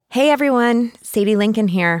Hey everyone, Sadie Lincoln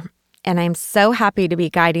here, and I'm so happy to be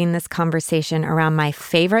guiding this conversation around my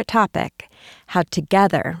favorite topic, how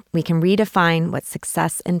together we can redefine what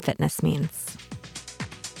success in fitness means.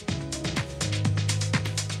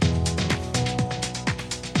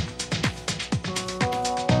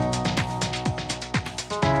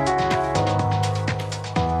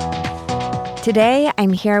 Today,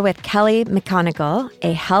 I'm here with Kelly McGonigal,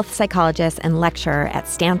 a health psychologist and lecturer at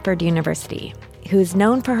Stanford University, who's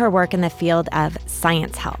known for her work in the field of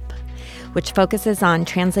science help, which focuses on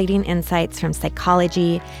translating insights from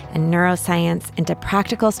psychology and neuroscience into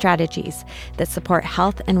practical strategies that support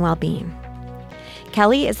health and well-being.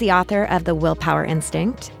 Kelly is the author of The Willpower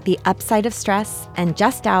Instinct, The Upside of Stress, and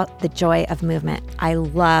just out, The Joy of Movement. I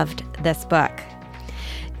loved this book.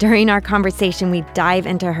 During our conversation, we dive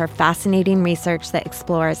into her fascinating research that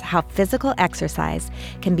explores how physical exercise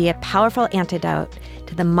can be a powerful antidote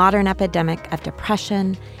to the modern epidemic of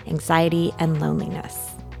depression, anxiety, and loneliness.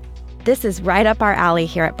 This is right up our alley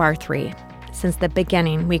here at Barre3. Since the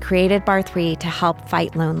beginning, we created Barre3 to help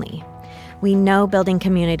fight lonely. We know building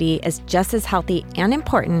community is just as healthy and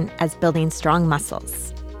important as building strong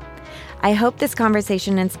muscles. I hope this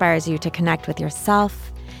conversation inspires you to connect with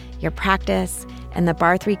yourself, your practice, and the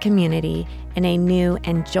Barre3 community in a new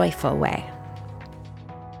and joyful way.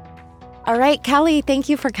 All right, Kelly, thank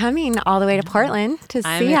you for coming all the way to Portland to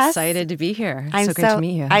see us. I'm excited to be here. It's so great to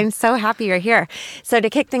meet you. I'm so happy you're here. So to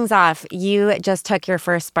kick things off, you just took your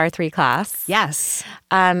first Barre3 class. Yes.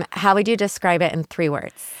 How would you describe it in 3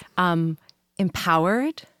 words?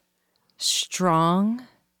 Empowered, strong,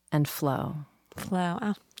 and flow. Flow.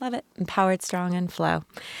 Oh, love it. Empowered, strong, and flow.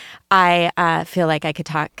 I feel like I could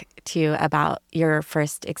talk to you about your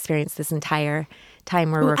first experience this entire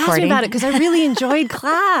time we're recording. Ask me about it because I really enjoyed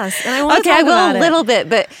class and I want to talk about it. Okay, a little bit,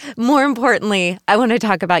 but more importantly, I want to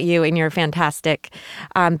talk about you and your fantastic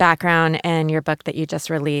background and your book that you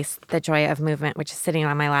just released, The Joy of Movement, which is sitting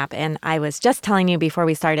on my lap. And I was just telling you before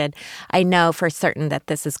we started, I know for certain that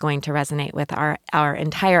this is going to resonate with our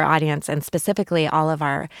entire audience and specifically all of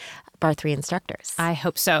our Barre3 instructors. I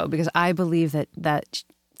hope so, because I believe that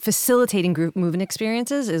facilitating group movement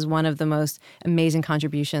experiences is one of the most amazing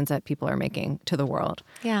contributions that people are making to the world.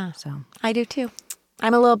 Yeah, so I do too.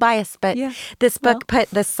 I'm a little biased, but this book put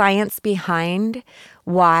the science behind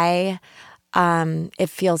why it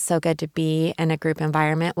feels so good to be in a group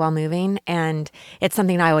environment while moving. And it's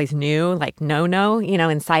something I always knew, like,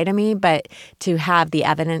 inside of me. But to have the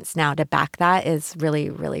evidence now to back that is really,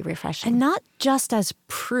 really refreshing. And not just as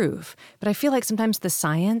proof, but I feel like sometimes the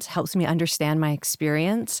science helps me understand my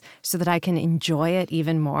experience so that I can enjoy it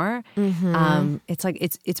even more. Mm-hmm. It's like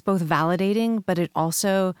it's both validating, but it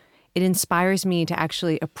inspires me to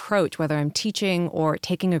actually approach, whether I'm teaching or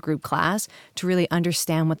taking a group class, to really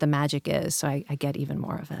understand what the magic is, so I get even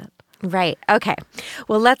more of it. Right. Okay.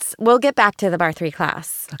 Well, we'll get back to the Barre3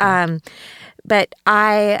 class. Okay. But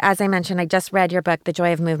as I mentioned, I just read your book, The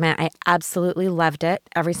Joy of Movement. I absolutely loved it,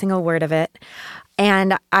 every single word of it.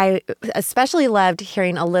 And I especially loved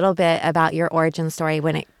hearing a little bit about your origin story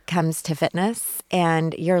when it comes to fitness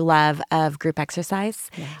and your love of group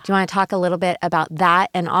exercise. Yeah. Do you want to talk a little bit about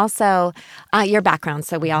that and also your background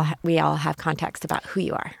so we all have context about who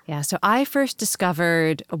you are? Yeah, so I first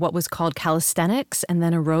discovered what was called calisthenics and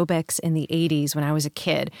then aerobics in the 80s when I was a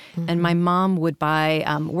kid. Mm-hmm. And my mom would buy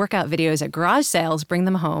workout videos at garage sales, bring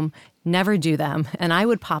them home, never do them, and I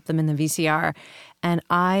would pop them in the VCR. And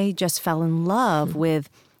I just fell in love with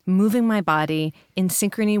moving my body in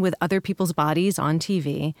synchrony with other people's bodies on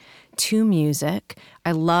TV to music.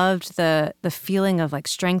 I loved the feeling of like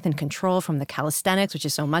strength and control from the calisthenics, which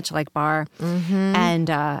is so much like barre, mm-hmm. and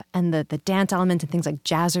the dance element and things like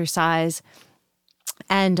jazzercise.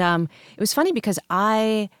 And it was funny because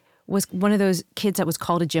I was one of those kids that was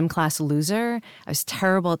called a gym class loser. I was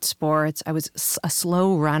terrible at sports. I was a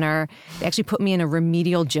slow runner. They actually put me in a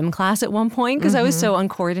remedial gym class at one point because I was so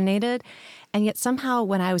uncoordinated. And yet somehow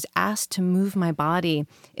when I was asked to move my body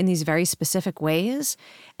in these very specific ways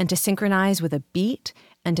and to synchronize with a beat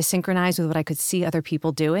and to synchronize with what I could see other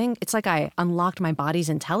people doing, it's like I unlocked my body's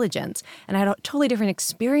intelligence and I had a totally different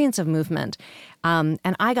experience of movement. And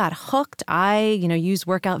I got hooked. I, used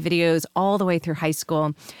workout videos all the way through high school.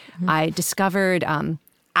 Mm-hmm. I discovered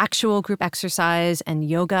actual group exercise and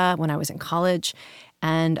yoga when I was in college.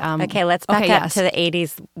 And okay, let's back up to the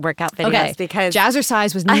 80s workout videos because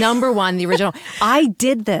Jazzercise was number one, the original. I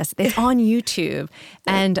did this. It's on YouTube.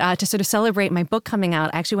 And to sort of celebrate my book coming out,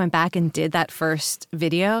 I actually went back and did that first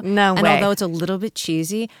video. No way. And although it's a little bit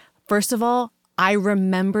cheesy, first of all, I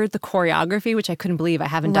remembered the choreography, which I couldn't believe I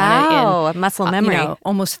haven't done it in muscle memory.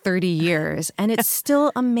 Almost 30 years. And it's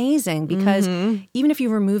still amazing because even if you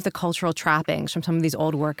remove the cultural trappings from some of these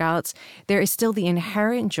old workouts, there is still the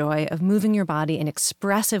inherent joy of moving your body in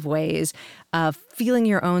expressive ways, of feeling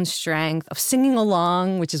your own strength, of singing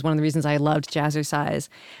along, which is one of the reasons I loved jazzercise.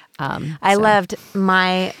 I loved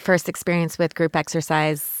my first experience with group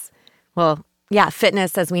exercise. Well, yeah,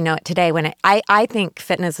 fitness as we know it today. I think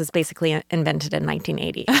fitness was basically invented in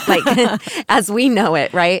 1980, like as we know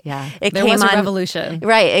it, right? Yeah, there was a revolution,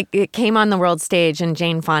 right? It came on the world stage, and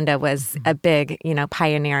Jane Fonda was a big,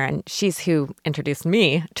 pioneer, and she's who introduced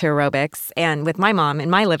me to aerobics, and with my mom in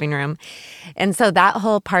my living room, and so that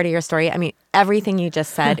whole part of your story, I mean, everything you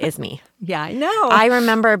just said is me. Yeah, I know. I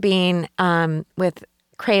remember being with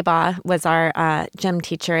Craybaugh was our gym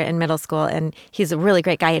teacher in middle school, and he's a really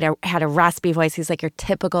great guy. He had a raspy voice. He's like your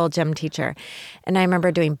typical gym teacher. And I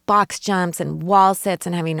remember doing box jumps and wall sits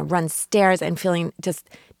and having to run stairs and feeling just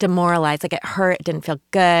demoralized. Like it hurt. It didn't feel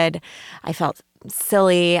good. I felt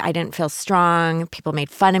silly. I didn't feel strong. People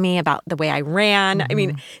made fun of me about the way I ran. I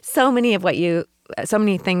mean, so many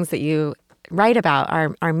things that you write about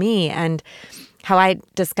are me, and how I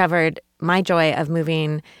discovered my joy of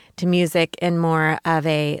moving to music in more of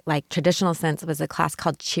a like traditional sense was a class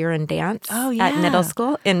called cheer and dance at middle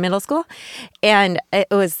school. And it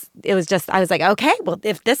was just, I was like, okay, well,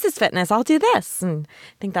 if this is fitness, I'll do this. And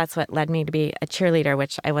I think that's what led me to be a cheerleader,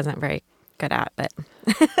 which I wasn't very good at, but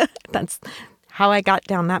that's how I got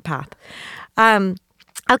down that path.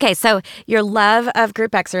 Okay, so your love of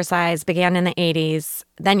group exercise began in the 80s.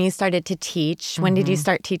 Then you started to teach. When did you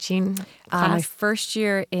start teaching class? My first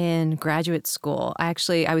year in graduate school. I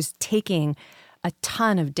was taking a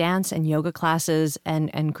ton of dance and yoga classes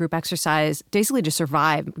and group exercise, basically to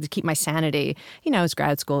survive, to keep my sanity. It was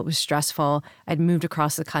grad school. It was stressful. I'd moved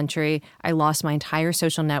across the country. I lost my entire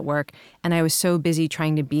social network, and I was so busy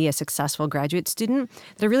trying to be a successful graduate student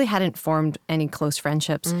that I really hadn't formed any close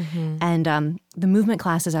friendships. And the movement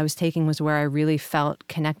classes I was taking was where I really felt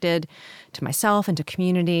connected to myself and to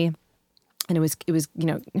community. And it was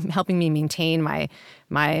helping me maintain my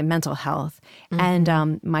mental health.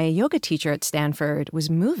 And my yoga teacher at Stanford was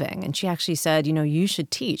moving, and she actually said, you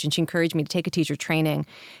should teach. And she encouraged me to take a teacher training.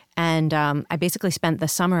 And I basically spent the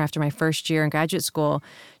summer after my first year in graduate school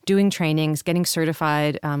doing trainings, getting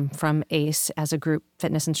certified from ACE as a group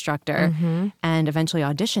fitness instructor, and eventually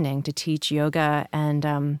auditioning to teach yoga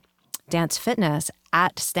and dance fitness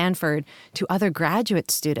at Stanford to other graduate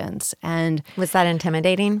students. And was that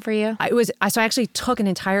intimidating for you? So I actually took an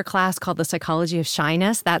entire class called The Psychology of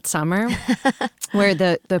Shyness that summer, where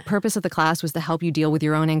the purpose of the class was to help you deal with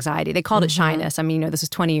your own anxiety. They called it shyness. I mean, this was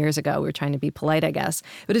 20 years ago. We were trying to be polite, I guess.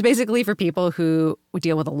 But it's basically for people who would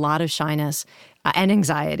deal with a lot of shyness and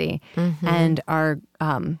anxiety. And our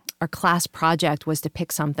class project was to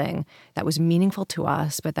pick something that was meaningful to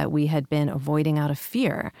us, but that we had been avoiding out of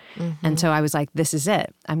fear. And so I was like, this is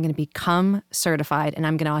it. I'm going to become certified, and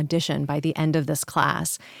I'm going to audition by the end of this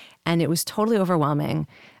class. And it was totally overwhelming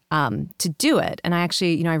to do it. And I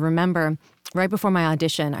actually, I remember right before my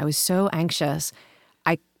audition, I was so anxious.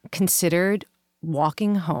 I considered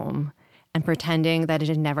walking home and pretending that it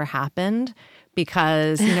had never happened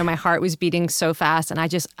because, my heart was beating so fast. And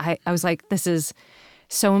I was like, this is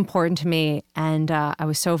so important to me, and I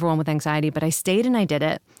was so overwhelmed with anxiety, but I stayed and I did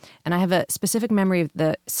it. And I have a specific memory of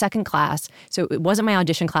the second class. So it wasn't my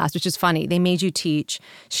audition class, which is funny. They made you teach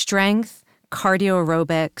strength, cardio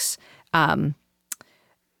aerobics,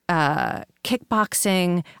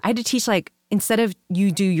 kickboxing. I had to teach instead of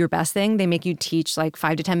you do your best thing, they make you teach 5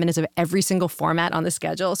 to 10 minutes of every single format on the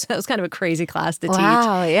schedule. So it was kind of a crazy class to teach.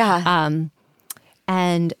 Wow, yeah.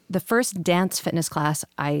 And the first dance fitness class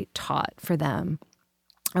I taught for them,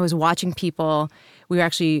 I was watching people. We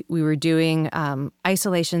were doing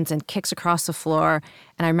isolations and kicks across the floor.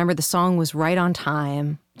 And I remember the song was Right on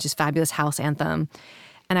Time, which is Fabulous House Anthem.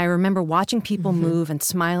 And I remember watching people move and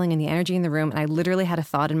smiling and the energy in the room. And I literally had a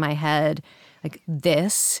thought in my head,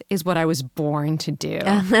 this is what I was born to do.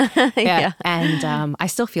 Yeah. And I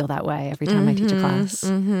still feel that way every time I teach a class.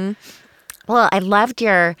 Well, I loved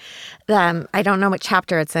your, I don't know what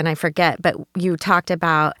chapter it's in, I forget, but you talked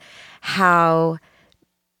about how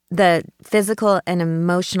the physical and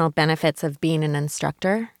emotional benefits of being an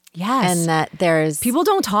instructor. Yes. And that there's... People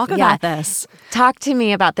don't talk about this. Talk to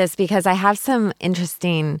me about this, because I have some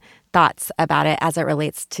interesting thoughts about it as it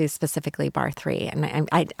relates to specifically Barre 3. And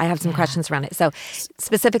I have some questions around it. So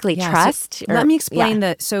specifically trust. So let me explain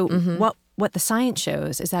that. So what the science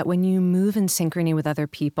shows is that when you move in synchrony with other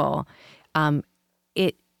people,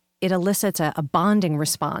 it elicits a bonding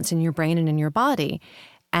response in your brain and in your body.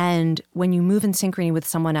 And when you move in synchrony with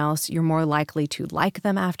someone else, you're more likely to like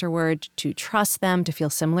them afterward, to trust them, to feel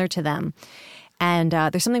similar to them. And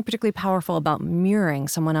there's something particularly powerful about mirroring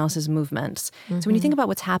someone else's movements. So when you think about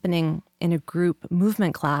what's happening in a group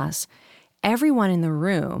movement class, everyone in the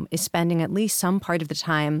room is spending at least some part of the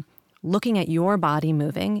time looking at your body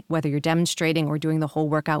moving, whether you're demonstrating or doing the whole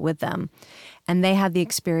workout with them. And they have the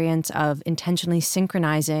experience of intentionally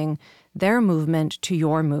synchronizing their movement to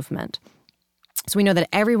your movement. So we know that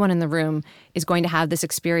everyone in the room is going to have this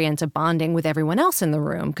experience of bonding with everyone else in the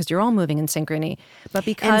room because you're all moving in synchrony. But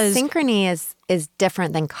because and synchrony is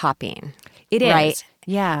different than copying. It is. Right?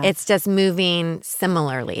 Yeah. It's just moving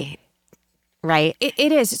similarly. Right?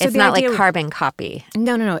 It is. So it's not like carbon copy.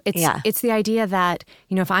 No. It's the idea that,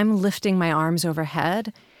 if I'm lifting my arms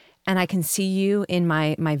overhead and I can see you in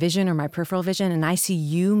my vision or my peripheral vision, and I see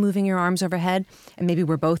you moving your arms overhead, and maybe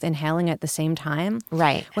we're both inhaling at the same time.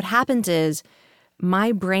 Right. What happens is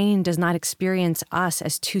my brain does not experience us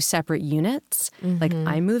as two separate units, like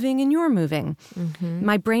I'm moving and you're moving.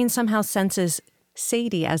 My brain somehow senses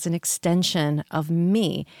Sadie as an extension of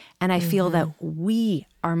me, and I feel that we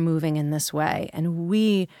are moving in this way, and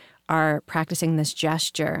we are practicing this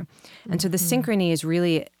gesture. And so the synchrony is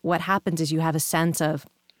really what happens is you have a sense of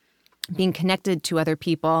being connected to other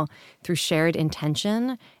people through shared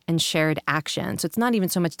intention and shared action. So it's not even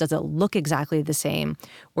so much does it look exactly the same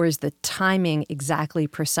or is the timing exactly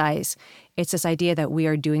precise. It's this idea that we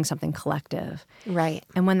are doing something collective. Right.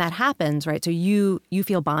 And when that happens, right, so you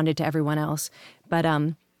feel bonded to everyone else. But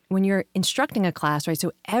when you're instructing a class, right,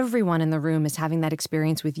 so everyone in the room is having that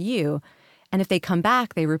experience with you. And if they come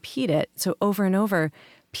back, they repeat it. So over and over,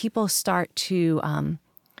 people start to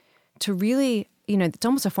really, it's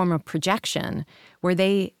almost a form of projection where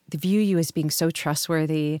they view you as being so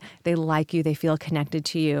trustworthy. They like you. They feel connected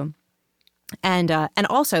to you. And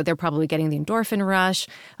also they're probably getting the endorphin rush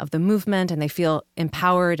of the movement, and they feel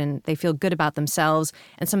empowered and they feel good about themselves.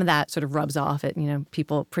 And some of that sort of rubs off at,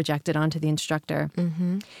 people project it onto the instructor.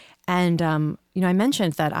 And, I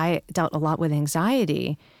mentioned that I dealt a lot with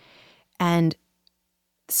anxiety, and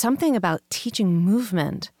something about teaching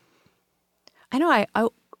movement. I know I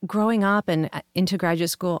growing up and into graduate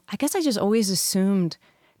school, I guess I just always assumed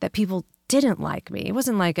that people didn't like me. It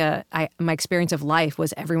wasn't like my experience of life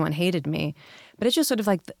was everyone hated me, but it's just sort of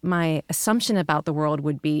like my assumption about the world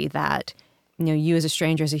would be that, you as a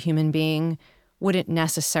stranger, as a human being, wouldn't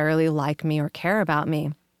necessarily like me or care about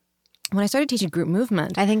me. When I started teaching group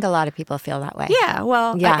movement, I think a lot of people feel that way. Yeah,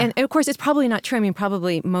 well, yeah. And of course, it's probably not true. I mean,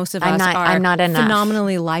 probably most of us are not enough.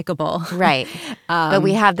 Phenomenally likable. Right. But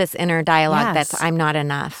we have this inner dialogue yes. that's I'm not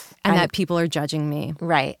enough. And that people are judging me.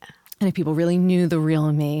 Right. And if people really knew the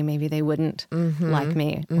real me, maybe they wouldn't like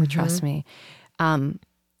me or trust me. And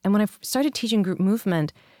when I started teaching group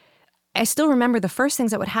movement, I still remember the first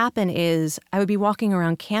things that would happen is I would be walking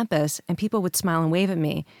around campus and people would smile and wave at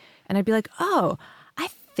me. And I'd be like, oh, I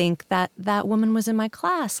think that woman was in my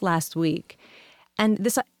class last week. And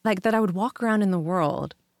this, like, that I would walk around in the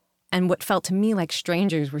world and what felt to me like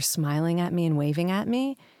strangers were smiling at me and waving at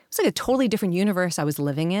me. It was like a totally different universe I was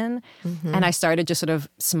living in. And I started just sort of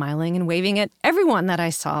smiling and waving at everyone that I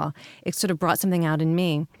saw. It sort of brought something out in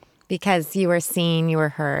me. Because you were seen, you were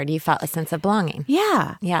heard, you felt a sense of belonging.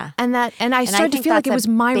 Yeah. Yeah. And I started to feel like it was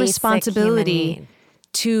my responsibility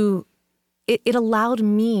to, it allowed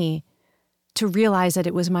me to realize that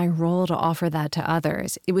it was my role to offer that to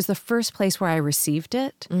others. It was the first place where I received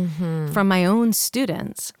it from my own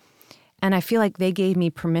students. And I feel like they gave me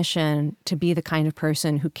permission to be the kind of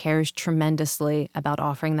person who cares tremendously about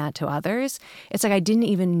offering that to others. It's like I didn't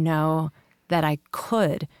even know that I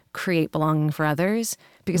could create belonging for others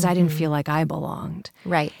because I didn't feel like I belonged.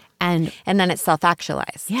 Right. And then it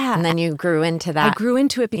self-actualized. Yeah. And then you grew into that. I grew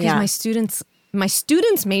into it because my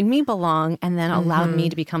students made me belong and then allowed me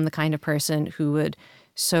to become the kind of person who would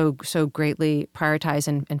so greatly prioritize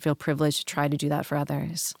and feel privileged to try to do that for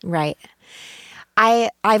others. Right.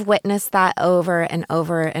 I've witnessed that over and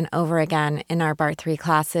over and over again in our Barre3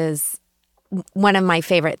 classes. One of my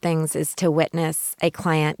favorite things is to witness a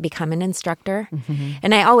client become an instructor.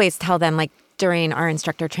 And I always tell them, like, during our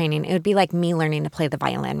instructor training, it would be like me learning to play the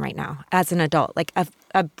violin right now as an adult. Like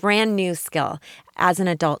a brand new skill as an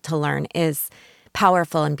adult to learn is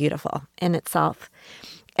powerful and beautiful in itself.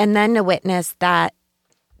 And then to witness that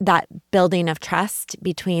building of trust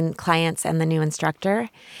between clients and the new instructor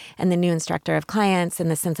of clients,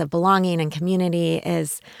 and the sense of belonging and community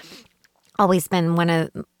is always been one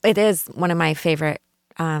of my favorite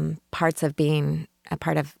parts of being a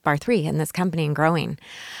part of Barre3 in this company and growing.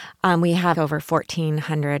 We have over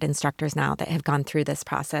 1,400 instructors now that have gone through this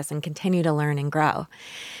process and continue to learn and grow.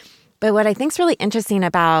 But what I think is really interesting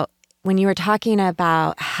about when you were talking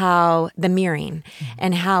about how the mirroring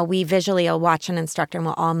and how we visually will watch an instructor and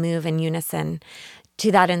we'll all move in unison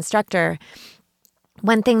to that instructor,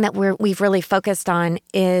 one thing that we've really focused on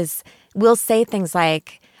is we'll say things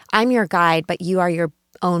like, I'm your guide, but you are your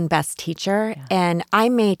own best teacher. Yeah. And I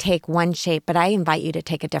may take one shape, but I invite you to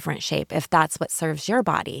take a different shape if that's what serves your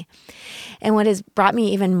body. And what has brought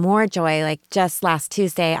me even more joy, like just last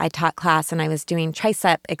Tuesday, I taught class and I was doing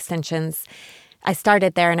tricep extensions. I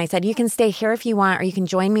started there and I said, you can stay here if you want, or you can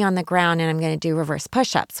join me on the ground and I'm going to do reverse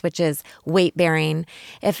push-ups, which is weight bearing.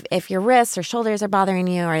 If your wrists or shoulders are bothering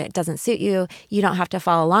you or it doesn't suit you, you don't have to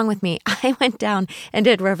follow along with me. I went down and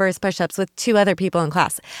did reverse push-ups with 2 other people in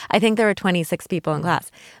class. I think there were 26 people in class.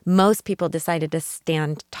 Most people decided to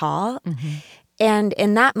stand tall. Mm-hmm. And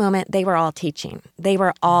in that moment, they were all teaching. They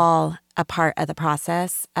were all a part of the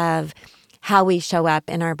process of how we show up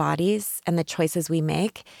in our bodies and the choices we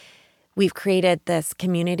make. We've created this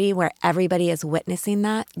community where everybody is witnessing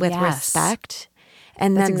that with respect.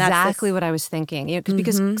 And that's then exactly what I was thinking.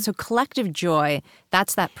 Because so collective joy,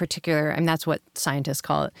 that's that particular, and that's what scientists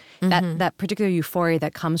call it, that particular euphoria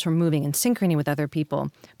that comes from moving in synchrony with other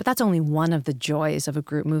people. But that's only one of the joys of a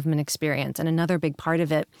group movement experience. And another big part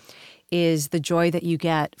of it is the joy that you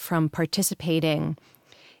get from participating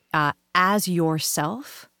as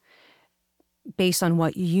yourself, based on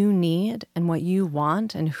what you need and what you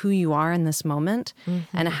want and who you are in this moment,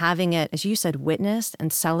 and having it, as you said, witnessed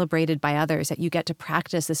and celebrated by others, that you get to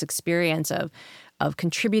practice this experience of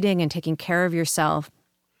contributing and taking care of yourself.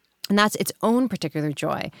 And that's its own particular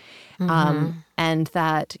joy. And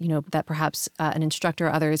that, that perhaps an instructor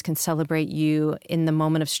or others can celebrate you in the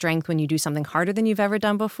moment of strength when you do something harder than you've ever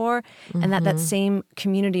done before. And that same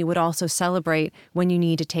community would also celebrate when you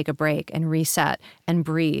need to take a break and reset and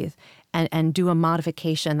breathe. And do a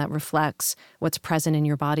modification that reflects what's present in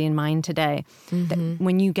your body and mind today. That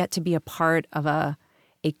when you get to be a part of a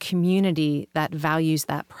community that values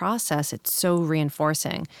that process, it's so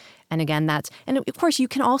reinforcing. And again, and of course, you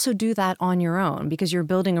can also do that on your own because you're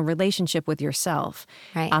building a relationship with yourself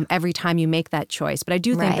every time you make that choice. But I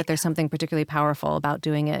do think that there's something particularly powerful about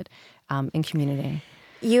doing it in community.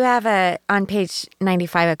 You have on page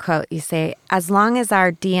 95 a quote. You say, as long as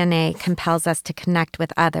our DNA compels us to connect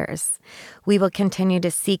with others, we will continue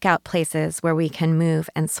to seek out places where we can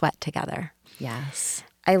move and sweat together. Yes.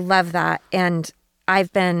 I love that. And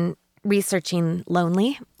I've been researching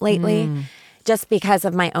lonely lately just because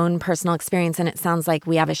of my own personal experience. And it sounds like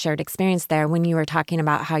we have a shared experience there. When you were talking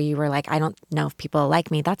about how you were like, I don't know if people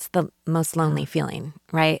like me, that's the most lonely feeling,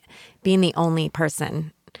 right? Being the only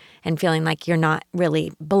person and feeling like you're not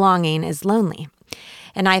really belonging is lonely.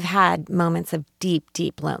 And I've had moments of deep,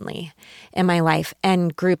 deep lonely in my life,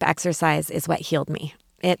 and group exercise is what healed me.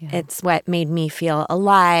 It's what made me feel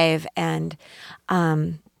alive and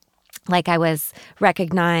like I was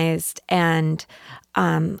recognized and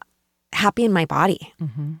happy in my body.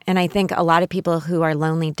 And I think a lot of people who are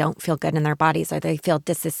lonely don't feel good in their bodies, or they feel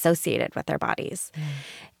disassociated with their bodies.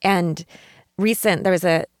 And there was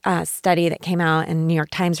a study that came out, and New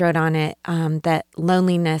York Times wrote on it, that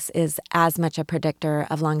loneliness is as much a predictor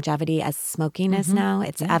of longevity as smoking is now.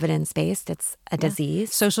 It's evidence-based. It's a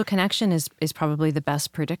disease. Social connection is probably the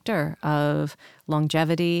best predictor of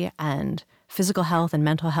longevity and physical health and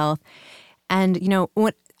mental health. And,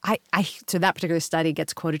 so that particular study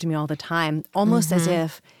gets quoted to me all the time, almost as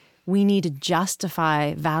if we need to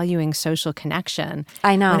justify valuing social connection.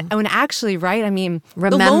 I know. When actually, right, I mean,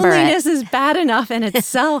 remember, the loneliness is bad enough in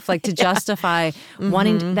itself, like to justify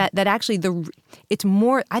wanting that actually it's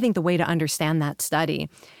more, I think the way to understand that study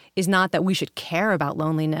is not that we should care about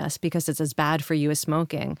loneliness because it's as bad for you as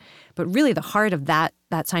smoking, but really the heart of that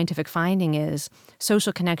scientific finding is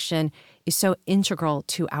social connection is so integral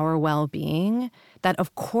to our well-being that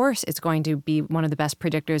of course it's going to be one of the best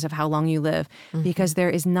predictors of how long you live, because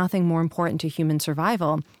there is nothing more important to human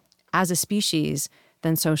survival as a species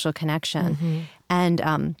than social connection.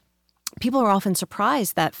 And people are often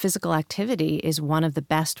surprised that physical activity is one of the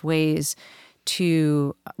best ways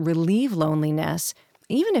to relieve loneliness,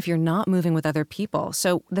 even if you're not moving with other people.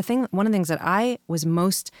 So one of the things that I was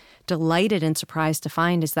most delighted and surprised to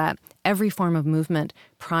find is that every form of movement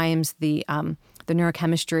primes the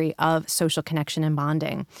neurochemistry of social connection and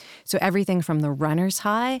bonding. So everything from the runner's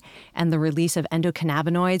high and the release of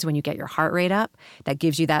endocannabinoids when you get your heart rate up, that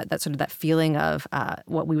gives you that sort of that feeling of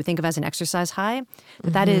what we would think of as an exercise high.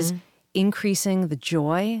 That is increasing the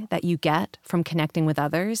joy that you get from connecting with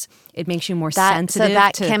others. It makes you more sensitive. So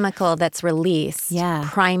that chemical that's released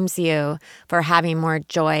primes you for having more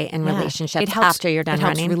joy in relationships after you're done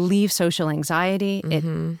running. It helps relieve social anxiety.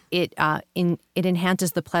 It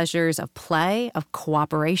enhances the pleasures of play, of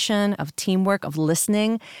cooperation, of teamwork, of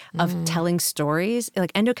listening, of telling stories.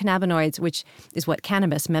 Like endocannabinoids, which is what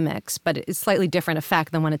cannabis mimics, but it's a slightly different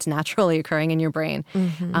effect than when it's naturally occurring in your brain.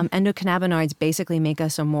 Endocannabinoids basically make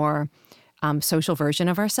us a more social version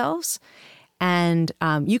of ourselves. And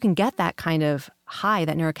you can get that kind of high,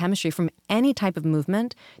 that neurochemistry, from any type of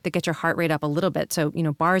movement that gets your heart rate up a little bit. So,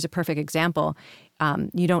 barre is a perfect example.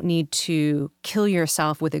 You don't need to kill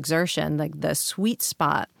yourself with exertion. Like the sweet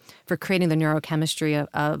spot for creating the neurochemistry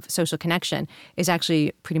of social connection is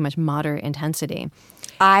actually pretty much moderate intensity.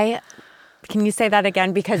 Can you say that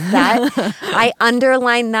again? Because I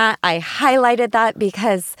underlined that, I highlighted that,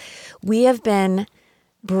 because we have been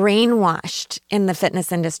brainwashed in the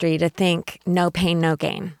fitness industry to think no pain, no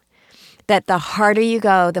gain. That the harder you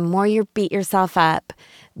go, the more you beat yourself up,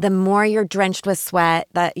 the more you're drenched with sweat,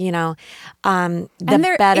 the better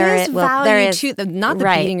it will. There is value to not the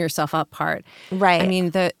beating yourself up part. Right. I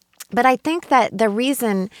mean, but I think that the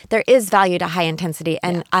reason there is value to high intensity,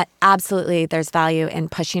 and absolutely there's value in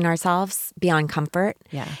pushing ourselves beyond comfort,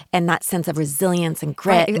 and that sense of resilience and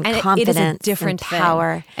grit and confidence, it is a different and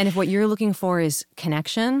power. Thing. And if what you're looking for is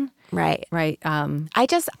connection, right.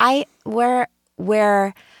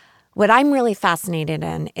 What I'm really fascinated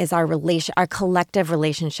in is our collective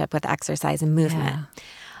relationship with exercise and movement. Yeah.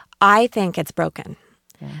 I think it's broken.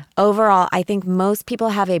 Yeah. Overall, I think most people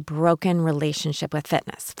have a broken relationship with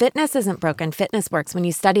fitness. Fitness isn't broken. Fitness works. When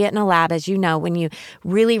you study it in a lab, as you know, when you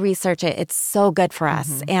really research it, it's so good for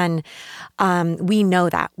us. And we know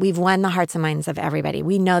that. We've won the hearts and minds of everybody.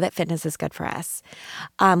 We know that fitness is good for us.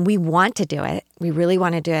 We want to do it. We really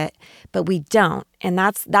want to do it, but we don't. And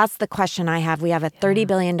that's the question I have. We have a $30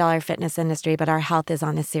 billion fitness industry, but our health is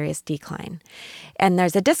on a serious decline. And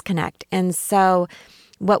there's a disconnect. And so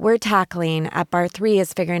what we're tackling at Barre 3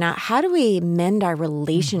 is figuring out, how do we mend our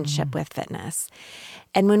relationship with fitness?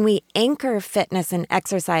 And when we anchor fitness and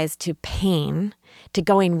exercise to pain, to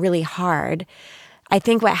going really hard, I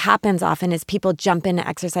think what happens often is people jump into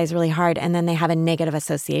exercise really hard and then they have a negative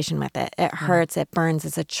association with it. It hurts, it burns,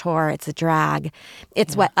 it's a chore, it's a drag.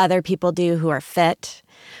 It's what other people do who are fit.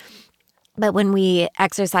 But when we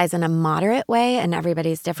exercise in a moderate way, and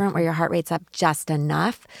everybody's different, where your heart rate's up just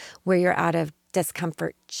enough, where you're out of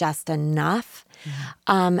discomfort just enough,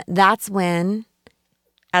 that's when,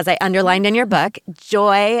 as I underlined in your book,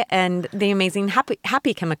 joy and the amazing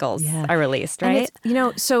happy chemicals are released, right?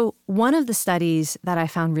 So one of the studies that I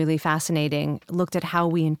found really fascinating looked at how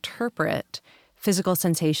we interpret physical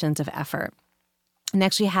sensations of effort, and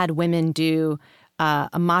actually had women do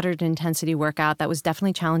a moderate intensity workout that was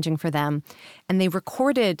definitely challenging for them. And they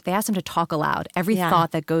asked them to talk aloud every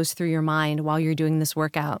thought that goes through your mind while you're doing this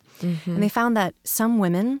workout. And they found that some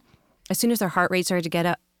women, as soon as their heart rate started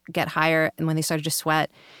to get higher, and when they started to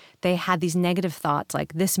sweat, they had these negative thoughts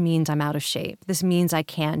like, this means I'm out of shape. This means I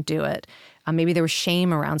can't do it. Maybe there was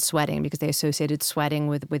shame around sweating because they associated sweating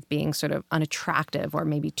with being sort of unattractive or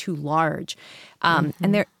maybe too large.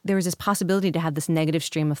 And there was this possibility to have this negative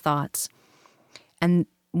stream of thoughts. And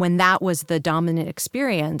when that was the dominant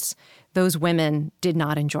experience, those women did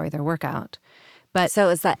not enjoy their workout. So it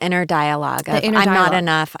was that inner dialogue of, I'm not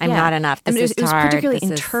enough, I'm not enough, this is hard. It was particularly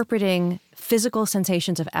interpreting physical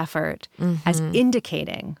sensations of effort as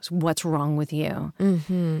indicating what's wrong with you.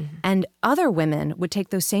 And other women would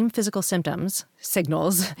take those same physical signals,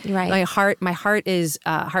 my heart rate is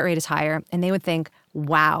higher, and they would think,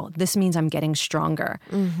 wow, this means I'm getting stronger.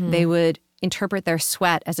 They would interpret their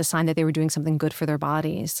sweat as a sign that they were doing something good for their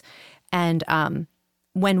bodies. And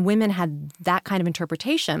when women had that kind of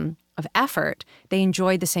interpretation of effort, they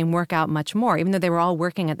enjoyed the same workout much more, even though they were all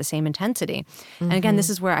working at the same intensity. And again, this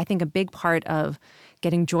is where I think a big part of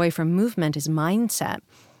getting joy from movement is mindset.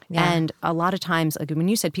 And a lot of times, like when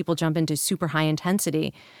you said people jump into super high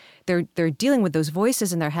intensity, they're dealing with those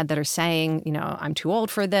voices in their head that are saying, I'm too old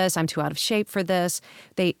for this, I'm too out of shape for this.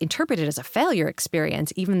 They interpret it as a failure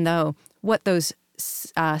experience, even though what those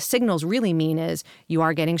signals really mean is you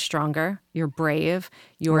are getting stronger, you're brave,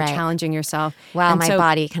 you're challenging yourself. Wow, my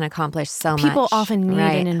body can accomplish so much. People often need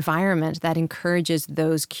an environment that encourages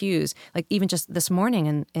those cues. Like even just this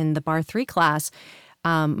morning in the Barre 3 class,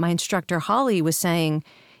 my instructor Holly was saying,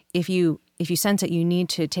 if you sense that you need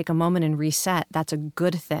to take a moment and reset, that's a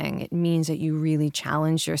good thing. It means that you really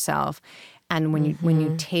challenge yourself. And when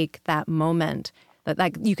you take that moment That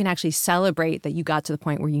like you can actually celebrate that you got to the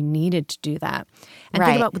point where you needed to do that. And Right.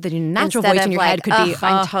 think about what the natural Instead voice in of your like, head could be,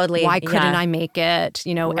 I'm totally, why couldn't yeah. I make it?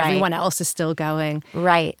 You know, Right. everyone else is still going.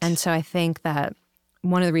 Right. And so I think that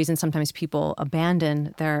one of the reasons sometimes people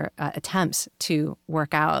abandon their attempts to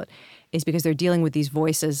work out is because they're dealing with these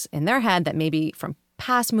voices in their head that maybe from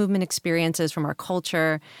past movement experiences, from our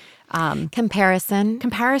culture. Comparison.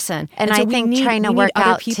 And so I we think need, trying to we work need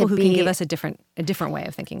other out people to who be, can give us a different way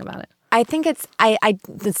of thinking about it. I think it's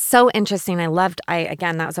so interesting.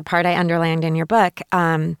 Again, that was a part I underlined in your book,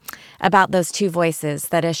 about those two voices,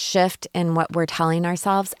 that a shift in what we're telling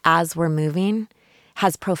ourselves as we're moving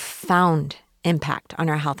has profound impact on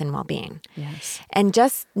our health and well-being. Yes. And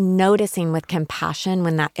just noticing with compassion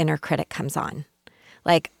when that inner critic comes on,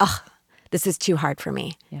 like, oh, this is too hard for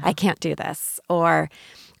me. Yeah. I can't do this. Or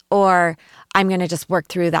I'm going to just work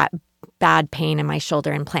through that bad pain in my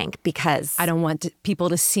shoulder and plank because I don't want people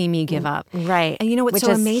to see me give up. Right. And you know what's Which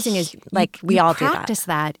so is, amazing is like, we all do that. practice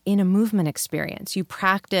that in a movement experience. You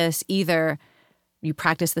practice the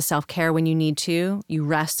self-care when you need to, you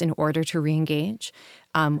rest in order to re-engage,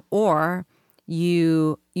 or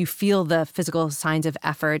you feel the physical signs of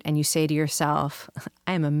effort and you say to yourself,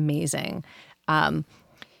 I am amazing.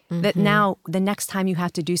 That now the next time you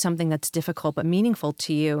have to do something that's difficult but meaningful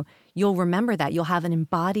to you, you'll remember that. You'll have an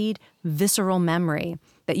embodied, visceral memory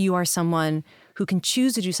that you are someone who can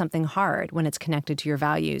choose to do something hard when it's connected to your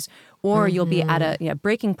values. Or you'll be at a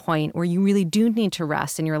breaking point where you really do need to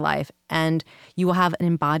rest in your life, and you will have an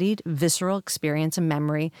embodied, visceral experience and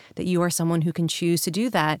memory that you are someone who can choose to do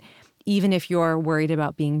that, even if you're worried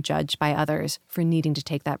about being judged by others for needing to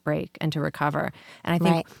take that break and to recover. And I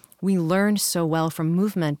think Right. we learn so well from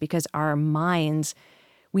movement because our minds,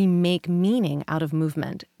 we make meaning out of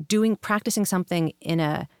movement. Practicing something in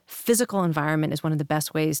a physical environment is one of the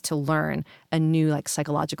best ways to learn a new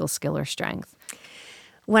psychological skill or strength.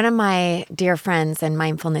 One of my dear friends and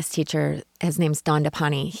mindfulness teacher, his name's Don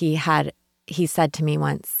Depani, he said to me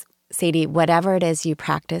once, Sadie, whatever it is you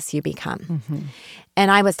practice, you become. Mm-hmm.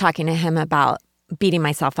 And I was talking to him about beating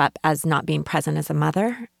myself up as not being present as a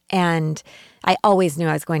mother. And I always knew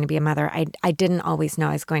I was going to be a mother. I didn't always know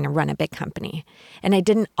I was going to run a big company. And I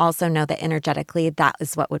didn't also know that energetically that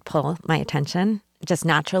is what would pull my attention just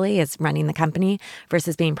naturally, is running the company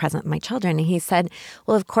versus being present with my children. And he said,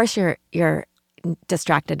 well, of course you're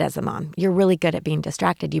distracted as a mom. You're really good at being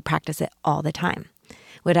distracted. You practice it all the time.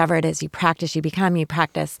 Whatever it is you practice, you become. You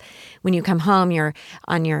practice when you come home, you're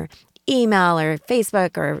on your email or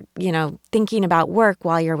Facebook or, thinking about work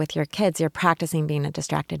while you're with your kids. You're practicing being a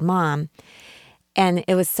distracted mom. And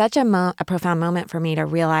it was such a profound moment for me to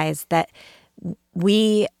realize that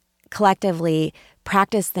we collectively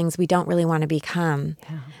practice things we don't really want to become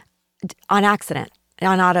on accident,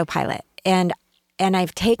 on autopilot. And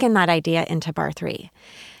I've taken that idea into Bar 3.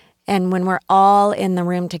 And when we're all in the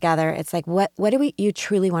room together, it's like, what do you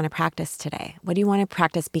truly want to practice today? What do you want to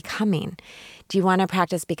practice becoming? Do you want to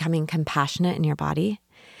practice becoming compassionate in your body?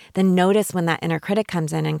 Then notice when that inner critic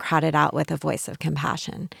comes in and crowd it out with a voice of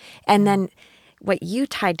compassion. And then what you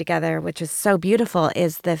tied together, which is so beautiful,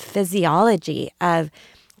 is the physiology of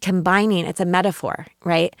combining. It's a metaphor,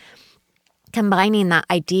 right? Combining that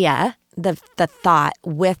idea, the thought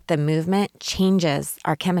with the movement changes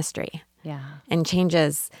our chemistry. Yeah. And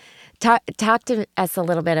changes. Talk to us a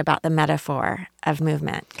little bit about the metaphor of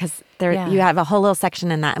movement, because you have a whole little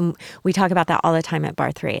section in that, and we talk about that all the time at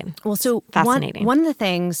Bar 3. Well, so fascinating. One of the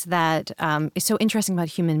things that is so interesting about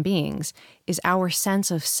human beings is our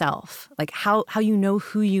sense of self, like how you know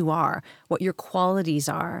who you are, what your qualities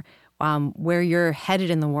are, where you're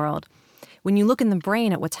headed in the world. When you look in the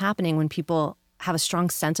brain at what's happening when people have a strong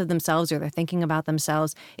sense of themselves or they're thinking about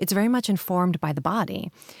themselves, it's very much informed by the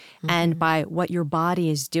body and by what your body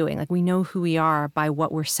is doing. Like, we know who we are by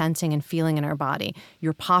what we're sensing and feeling in our body,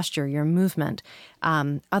 your posture, your movement,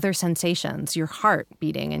 other sensations, your heart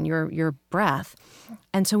beating and your breath.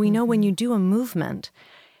 And so we know when you do a movement,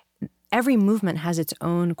 every movement has its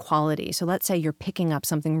own quality. So let's say you're picking up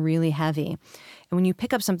something really heavy. And when you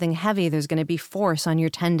pick up something heavy, there's going to be force on your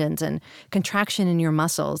tendons and contraction in your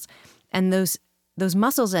muscles. And those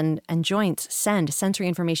muscles and joints send sensory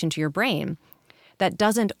information to your brain that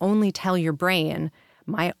doesn't only tell your brain,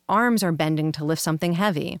 my arms are bending to lift something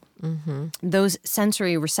heavy. Mm-hmm. Those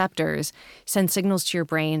sensory receptors send signals to your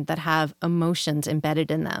brain that have emotions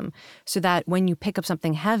embedded in them, so that when you pick up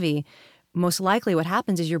something heavy, most likely what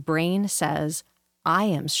happens is your brain says, I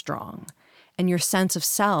am strong. And your sense of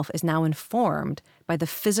self is now informed by the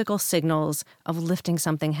physical signals of lifting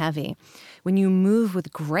something heavy. When you move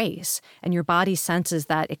with grace and your body senses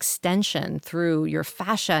that extension through your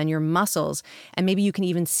fascia and your muscles, and maybe you can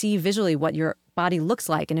even see visually what your body looks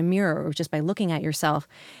like in a mirror or just by looking at yourself,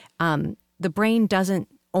 the brain doesn't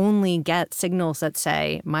only get signals that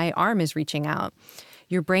say, my arm is reaching out.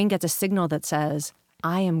 Your brain gets a signal that says,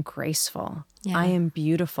 I am graceful. Yeah. I am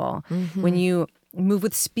beautiful. When you move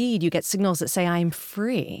with speed, you get signals that say, I am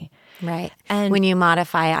free. Right. And when you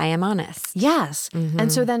modify, I am honest. Yes.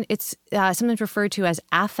 And so then it's sometimes referred to as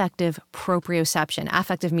affective proprioception.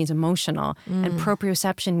 Affective means emotional, and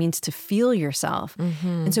proprioception means to feel yourself.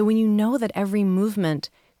 And so when you know that every movement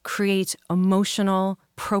creates emotional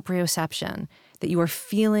proprioception, that you are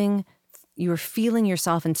feeling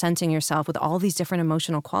yourself and sensing yourself with all these different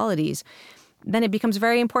emotional qualities, then it becomes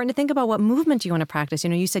very important to think about what movement you want to practice.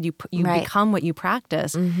 You said you Right. become what you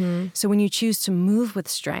practice. So when you choose to move with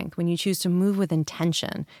strength, when you choose to move with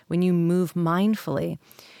intention, when you move mindfully,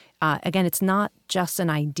 again, it's not just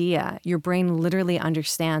an idea. Your brain literally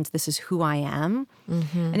understands this is who I am.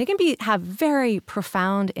 And it can have very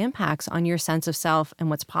profound impacts on your sense of self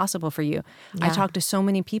and what's possible for you. I talked to so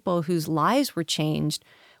many people whose lives were changed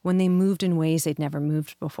when they moved in ways they'd never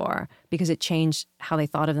moved before because it changed how they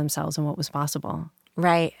thought of themselves and what was possible.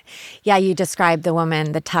 Right. Yeah, you described the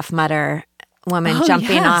woman, the Tough Mudder woman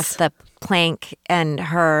jumping off the plank and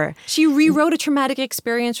her... She rewrote a traumatic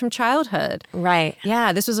experience from childhood. Right.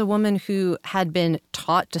 Yeah, this was a woman who had been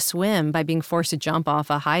taught to swim by being forced to jump off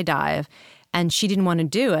a high dive, and she didn't want to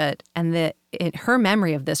do it. And her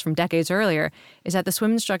memory of this from decades earlier is that the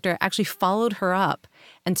swim instructor actually followed her up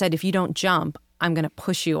and said, if you don't jump, I'm going to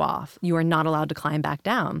push you off. You are not allowed to climb back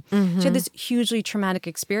down. She had this hugely traumatic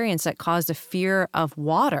experience that caused a fear of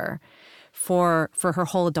water for her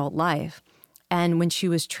whole adult life. And when she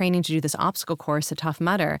was training to do this obstacle course, the Tough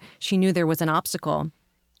Mudder, she knew there was an obstacle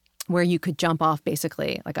where you could jump off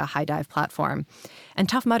basically like a high dive platform. And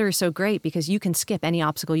Tough Mudder is so great because you can skip any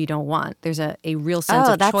obstacle you don't want. There's a real sense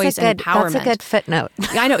of choice and empowerment. That's a good footnote.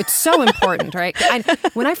 I know, it's so important, right?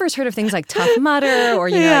 When I first heard of things like Tough Mudder or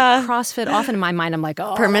like CrossFit, often in my mind I'm like,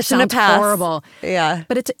 oh, permission that to sounds pass. Horrible. Yeah.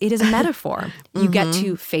 But it is a metaphor. You get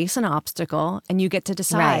to face an obstacle and you get to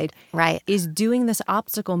decide, right. is doing this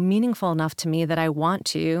obstacle meaningful enough to me that I want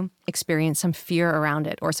to experience some fear around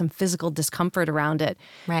it or some physical discomfort around it?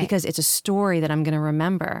 Right. Because it's a story that I'm going to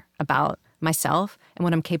remember about myself and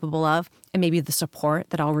what I'm capable of, and maybe the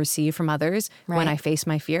support that I'll receive from others when I face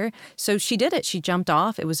my fear. So she did it. She jumped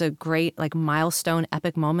off. It was a great milestone,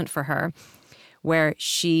 epic moment for her where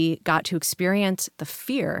she got to experience the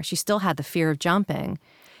fear. She still had the fear of jumping,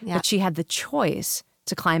 but she had the choice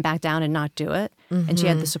to climb back down and not do it. And she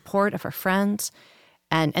had the support of her friends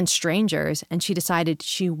and strangers, and she decided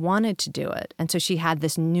she wanted to do it. And so she had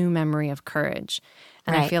this new memory of courage.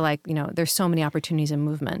 And I feel like, there's so many opportunities in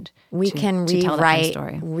movement. We can tell that kind of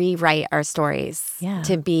story. rewrite our stories Yeah.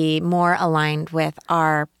 to be more aligned with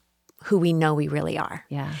who we know we really are.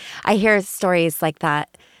 Yeah. I hear stories like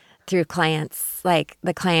that through clients, like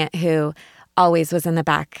the client who always was in the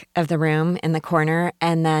back of the room in the corner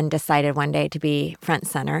and then decided one day to be front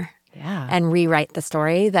center and rewrite the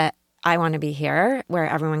story that I want to be here where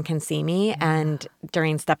everyone can see me and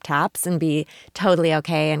during step taps and be totally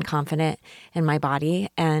okay and confident in my body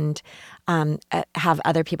and have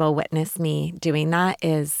other people witness me doing that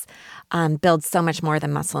is builds so much more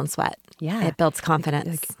than muscle and sweat. Yeah. It builds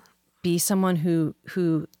confidence. Be someone who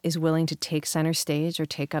is willing to take center stage or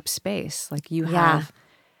take up space. Like you have,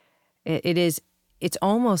 it's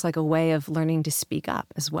almost like a way of learning to speak up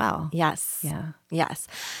as well. Yes. Yeah. Yes.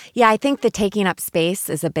 Yeah, I think the taking up space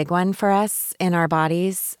is a big one for us in our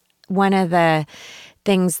bodies. One of the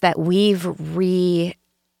things that we've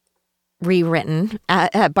rewritten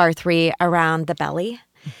at Barre3 around the belly,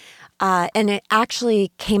 and it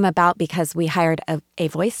actually came about because we hired a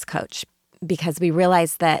voice coach because we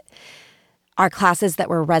realized that our classes that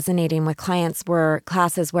were resonating with clients were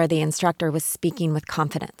classes where the instructor was speaking with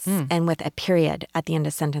confidence and with a period at the end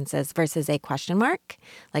of sentences versus a question mark,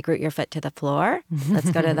 like root your foot to the floor.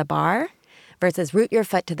 Let's go to the bar versus root your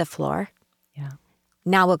foot to the floor. Yeah.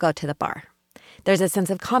 Now we'll go to the bar. There's a sense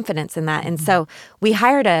of confidence in that. And so we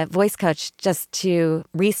hired a voice coach just to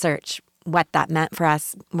research what that meant for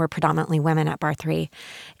us. We're predominantly women at Barre3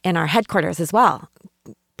 in our headquarters as well,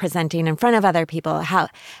 presenting in front of other people.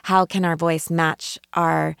 How can our voice match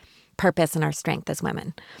our purpose and our strength as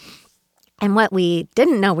women? And what we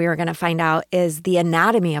didn't know we were going to find out is the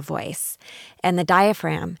anatomy of voice and the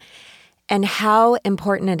diaphragm and how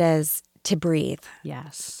important it is to breathe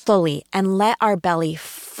fully and let our belly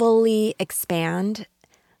fully expand.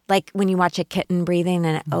 Like when you watch a kitten breathing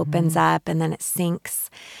and it opens up and then it sinks.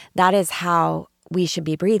 That is how we should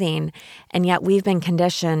be breathing. And yet we've been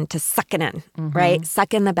conditioned to suck it in, right?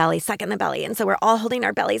 Suck in the belly, suck in the belly. And so we're all holding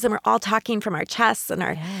our bellies and we're all talking from our chests and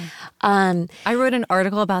our... I wrote an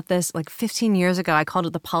article about this like 15 years ago. I called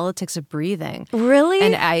it The Politics of Breathing. Really?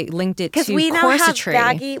 And I linked it to Because we now have corsetry.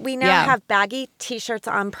 have baggy t-shirts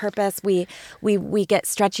on purpose. We get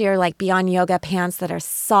stretchier, like Beyond Yoga pants that are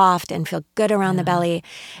soft and feel good around the belly.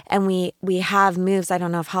 And we have moves, I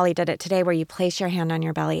don't know if Holly did it today, where you place your hand on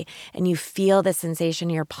your belly and you feel the sensation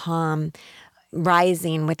of your palm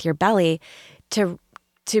rising with your belly to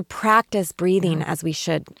practice breathing as we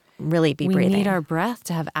should really be breathing. We need our breath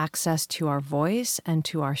to have access to our voice and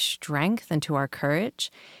to our strength and to our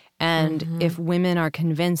courage. And if women are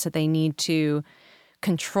convinced that they need to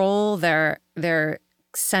control their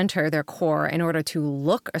center, their core, in order to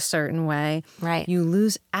look a certain way, right, you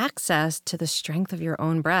lose access to the strength of your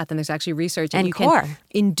own breath. And there's actually research that and you core. Can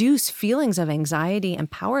induce feelings of anxiety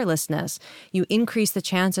and powerlessness. You increase the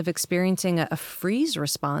chance of experiencing a freeze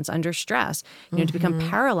response under stress, to become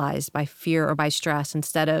paralyzed by fear or by stress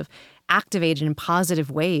instead of activated in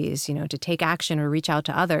positive ways, to take action or reach out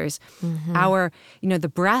to others.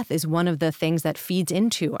 The breath is one of the things that feeds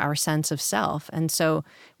into our sense of self. And so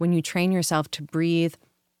when you train yourself to breathe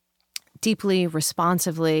deeply,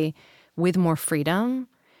 responsively, with more freedom,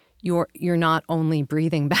 you're not only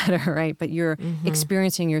breathing better, right? But you're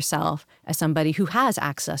experiencing yourself as somebody who has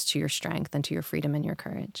access to your strength and to your freedom and your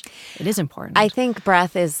courage. It is important. I think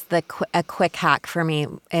breath is a quick hack for me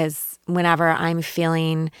is whenever I'm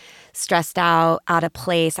feeling stressed out of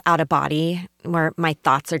place, out of body, where my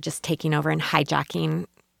thoughts are just taking over and hijacking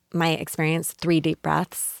my experience, 3 deep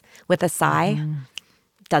breaths with a sigh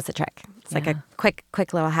does the trick. It's like a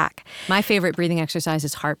quick little hack. My favorite breathing exercise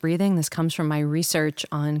is heart breathing. This comes from my research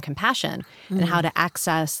on compassion and how to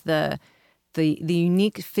access the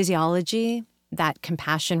unique physiology that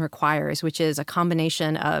compassion requires, which is a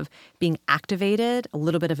combination of being activated, a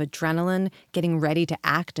little bit of adrenaline, getting ready to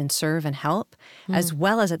act and serve and help, as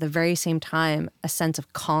well as at the very same time, a sense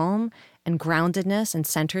of calm and groundedness and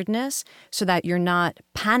centeredness so that you're not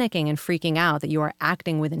panicking and freaking out, that you are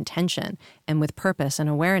acting with intention and with purpose and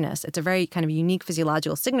awareness. It's a very kind of unique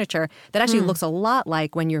physiological signature that actually looks a lot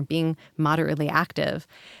like when you're being moderately active.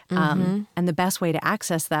 And the best way to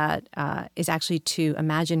access that is actually to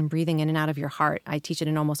imagine breathing in and out of your heart. I teach it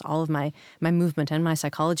in almost all of my movement and my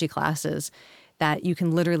psychology classes, that you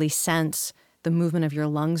can literally sense the movement of your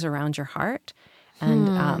lungs around your heart.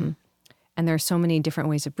 And there are so many different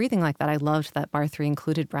ways of breathing like that. I loved that Barre3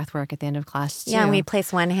 included breath work at the end of class too. Yeah, and we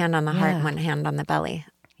place one hand on the heart and one hand on the belly.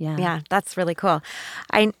 Yeah, that's really cool.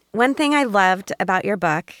 One thing I loved about your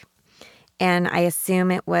book, and I assume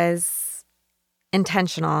it was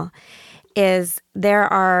intentional, is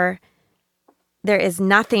there is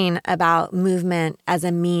nothing about movement as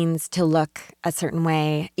a means to look a certain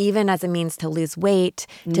way, even as a means to lose weight,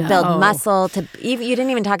 to build muscle. You didn't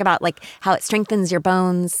even talk about like how it strengthens your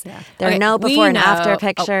bones. Yeah. There are no before and after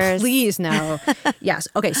pictures. Oh, please no. Yes.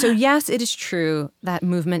 Okay. So yes, it is true that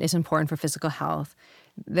movement is important for physical health.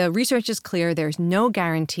 The research is clear. There's no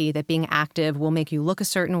guarantee that being active will make you look a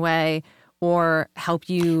certain way or help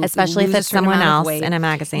you, especially if it's someone else in a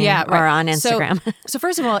magazine or on Instagram. So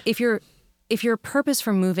first of all, if your purpose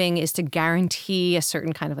for moving is to guarantee a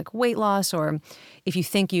certain kind of like weight loss, or if you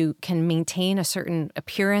think you can maintain a certain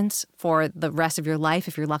appearance for the rest of your life,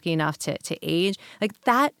 if you're lucky enough to age, like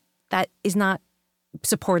that is not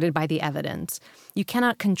supported by the evidence. You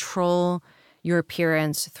cannot control your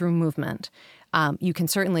appearance through movement. You can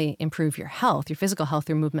certainly improve your health, your physical health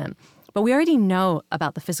through movement. But we already know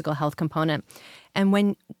about the physical health component. And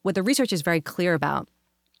what the research is very clear about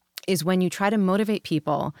is when you try to motivate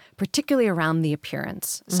people, particularly around the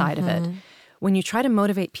appearance side of it, when you try to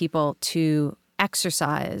motivate people to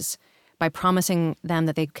exercise by promising them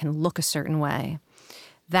that they can look a certain way,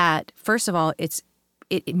 that first of all, it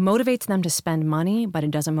motivates them to spend money, but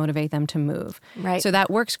it doesn't motivate them to move. Right. So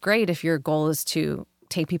that works great if your goal is to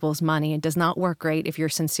take people's money. It does not work great if your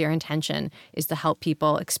sincere intention is to help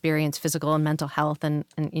people experience physical and mental health and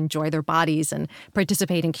enjoy their bodies and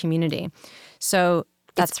participate in community. So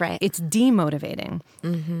that's right. It's demotivating.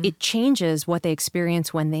 It changes what they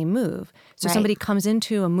experience when they move. So somebody comes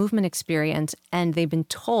into a movement experience and they've been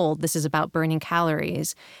told this is about burning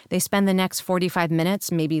calories. They spend the next 45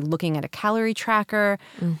 minutes maybe looking at a calorie tracker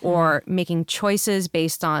or making choices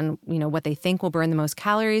based on, what they think will burn the most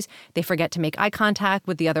calories. They forget to make eye contact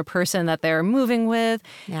with the other person that they're moving with.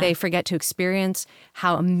 Yeah. They forget to experience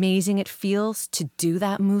how amazing it feels to do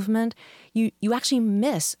that movement. you actually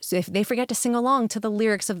miss. So if they forget to sing along to the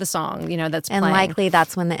lyrics of the song, that's And playing. likely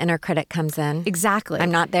that's when the inner critic comes in. Exactly.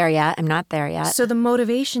 I'm not there yet. I'm not there yet. So the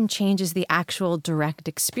motivation changes the actual direct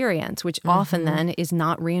experience, which often then is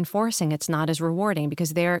not reinforcing. It's not as rewarding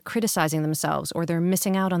because they're criticizing themselves, or they're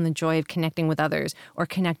missing out on the joy of connecting with others, or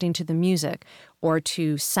connecting to the music, or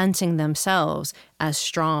to sensing themselves as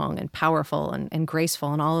strong and powerful and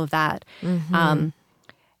graceful and all of that.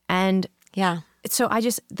 And yeah. so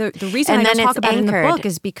the reason And I then don't talk it's about it in the anchored. book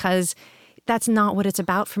is because that's not what it's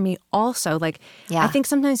about for me also. I think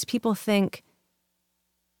sometimes people think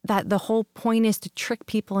that the whole point is to trick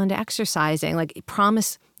people into exercising.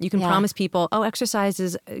 You can promise people, exercise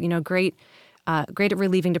is, great at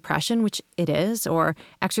relieving depression, which it is, or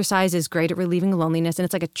exercise is great at relieving loneliness. And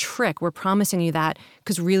it's like a trick. We're promising you that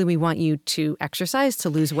because really we want you to exercise, to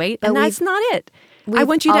lose weight. And that's not it. I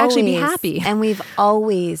want you to actually be happy. And we've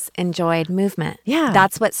always enjoyed movement. Yeah.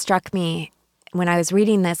 That's what struck me when I was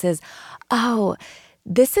reading this is,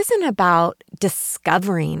 this isn't about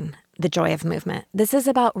discovering the joy of movement. This is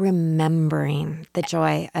about remembering the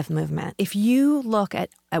joy of movement. If you look at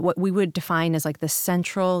what we would define as the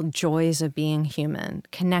central joys of being human,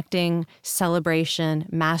 connecting, celebration,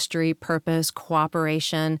 mastery, purpose,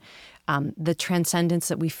 cooperation, the transcendence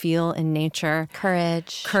that we feel in nature,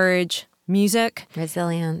 courage, music,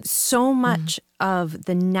 resilience, so much of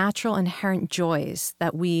the natural inherent joys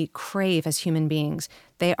that we crave as human beings,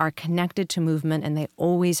 they are connected to movement, and they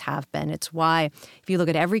always have been. It's why if you look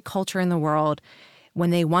at every culture in the world, when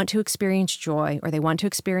they want to experience joy, or they want to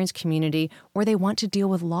experience community, or they want to deal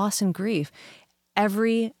with loss and grief,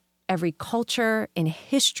 every culture in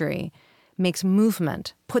history puts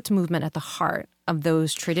movement at the heart of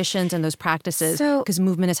those traditions and those practices, because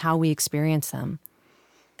movement is how we experience them.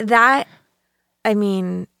 That,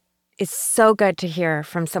 is so good to hear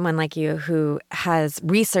from someone like you who has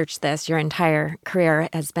researched this. Your entire career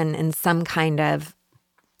has been in some kind of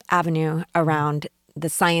avenue around the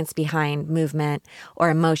science behind movement or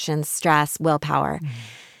emotions, stress, willpower.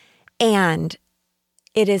 And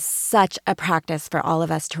it is such a practice for all of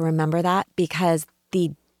us to remember that, because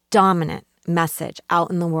the dominant message out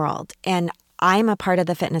in the world, and I'm a part of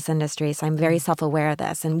the fitness industry, so I'm very self-aware of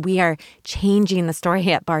this. And we are changing the story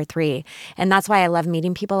at Barre3. And that's why I love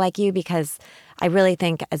meeting people like you, because I really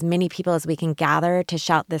think as many people as we can gather to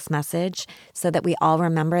shout this message so that we all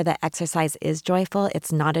remember that exercise is joyful.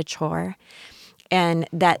 It's not a chore. And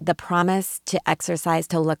that the promise to exercise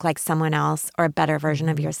to look like someone else or a better version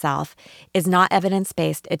of yourself is not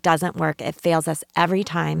evidence-based. It doesn't work. It fails us every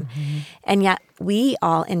time. And yet we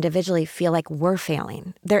all individually feel like we're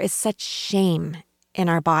failing. There is such shame in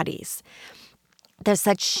our bodies. There's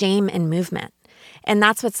such shame in movement. And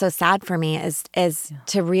that's what's so sad for me is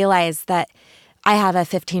to realize that I have a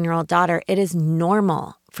 15-year-old daughter. It is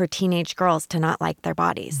normal for teenage girls to not like their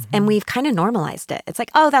bodies. And we've kind of normalized it. It's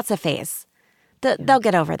like, oh, that's a phase. They'll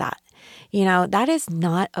get over that. That is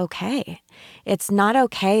not okay. It's not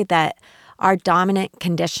okay that our dominant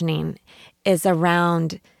conditioning is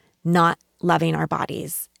around not loving our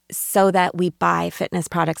bodies so that we buy fitness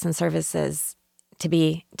products and services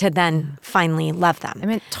to then finally love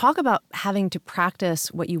them. Talk about having to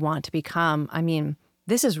practice what you want to become.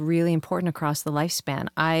 This is really important across the lifespan.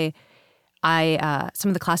 Some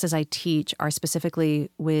of the classes I teach are specifically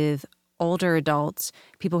with older adults,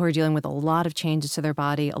 people who are dealing with a lot of changes to their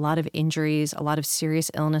body, a lot of injuries, a lot of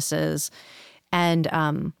serious illnesses. And,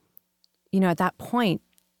 at that point,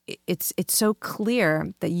 it's so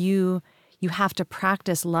clear that you have to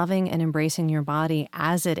practice loving and embracing your body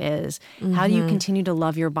as it is. How do you continue to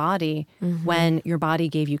love your body when your body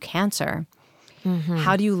gave you cancer?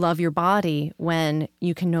 How do you love your body when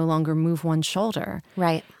you can no longer move one shoulder?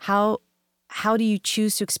 Right. How do you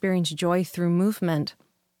choose to experience joy through movement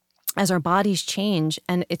as our bodies change?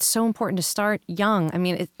 And it's so important to start young.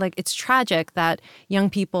 It's tragic that young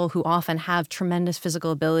people who often have tremendous physical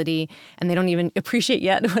ability and they don't even appreciate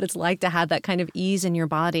yet what it's like to have that kind of ease in your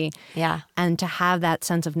body. Yeah. And to have that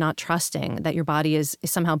sense of not trusting that your body is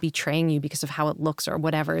somehow betraying you because of how it looks or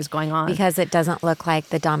whatever is going on. Because it doesn't look like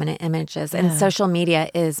the dominant images. And social media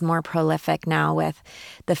is more prolific now with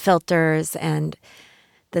the filters and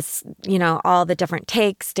this, all the different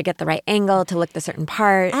takes to get the right angle, to look the certain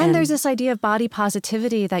part. And there's this idea of body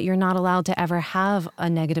positivity that you're not allowed to ever have a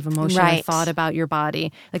negative emotion or thought about your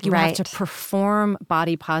body. You have to perform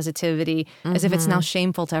body positivity as if it's now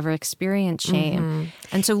shameful to ever experience shame.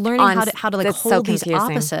 And so learning how to hold these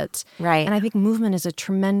opposites. Right. And I think movement is a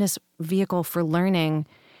tremendous vehicle for learning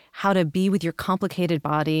how to be with your complicated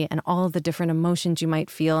body and all of the different emotions you might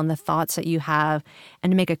feel and the thoughts that you have,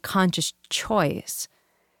 and to make a conscious choice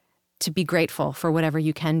to be grateful for whatever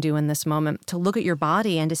you can do in this moment, to look at your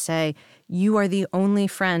body and to say, you are the only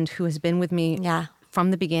friend who has been with me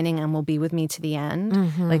from the beginning and will be with me to the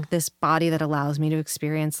end. Like this body that allows me to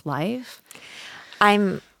experience life.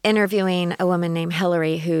 I'm interviewing a woman named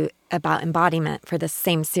Hillary about embodiment for this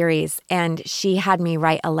same series, and she had me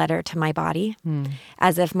write a letter to my body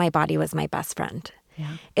as if my body was my best friend.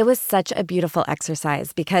 Yeah. It was such a beautiful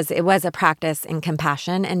exercise because it was a practice in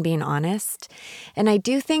compassion and being honest. And I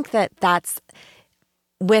do think that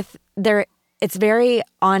it's very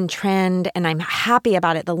on trend, and I'm happy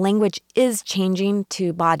about it. The language is changing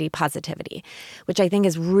to body positivity, which I think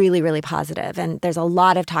is really, really positive. And there's a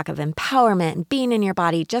lot of talk of empowerment and being in your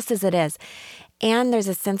body just as it is. And there's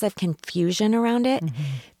a sense of confusion around it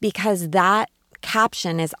because that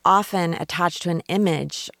caption is often attached to an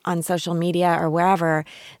image on social media or wherever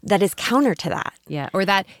that is counter to that. Yeah, or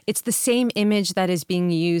that it's the same image that is being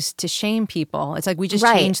used to shame people. It's like we just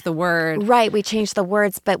changed the word. Right, we changed the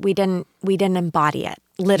words, but we didn't embody it,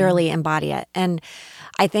 literally embody it. And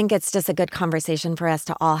I think it's just a good conversation for us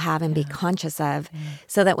to all have and be conscious of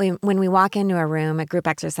so that when we walk into a room, a group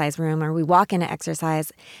exercise room, or we walk into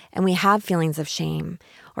exercise and we have feelings of shame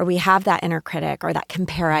or we have that inner critic or that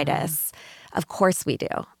comparitis, of course we do,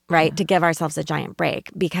 right? To give ourselves a giant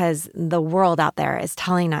break because the world out there is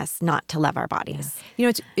telling us not to love our bodies. You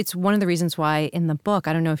know, it's one of the reasons why in the book,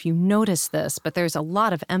 I don't know if you noticed this, but there's a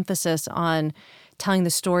lot of emphasis on telling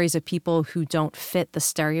the stories of people who don't fit the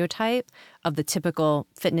stereotype of the typical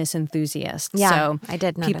fitness enthusiast. Yeah, so I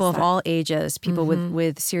did notice people of that. all ages, people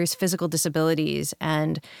with serious physical disabilities,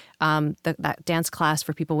 and that dance class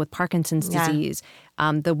for people with Parkinson's disease.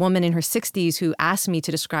 The woman in her 60s who asked me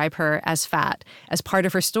to describe her as fat as part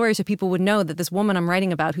of her story so people would know that this woman I'm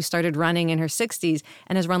writing about who started running in her 60s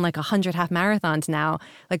and has run like 100 half marathons now,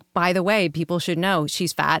 like, by the way, people should know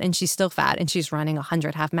she's fat and she's still fat and she's running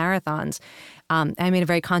 100 half marathons. I made a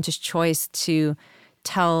very conscious choice to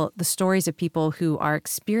tell the stories of people who are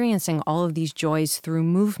experiencing all of these joys through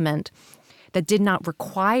movement that did not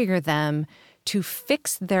require them to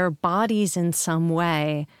fix their bodies in some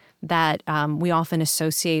way that we often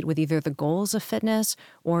associate with either the goals of fitness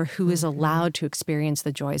or who is allowed to experience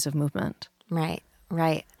the joys of movement. Right,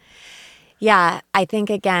 right. Yeah, I think,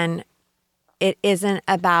 again, it isn't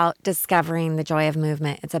about discovering the joy of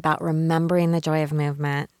movement. It's about remembering the joy of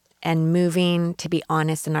movement and moving to be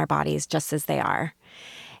honest in our bodies just as they are.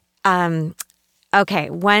 Okay,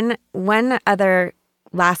 one other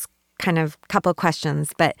last kind of couple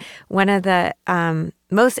questions, but one of the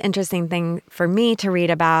most interesting thing for me to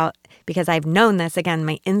read about, because I've known this, again,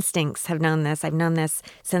 my instincts have known this. I've known this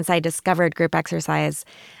since I discovered group exercise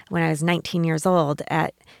when I was 19 years old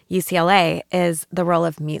at UCLA, is the role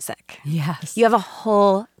of music. Yes. You have a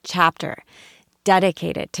whole chapter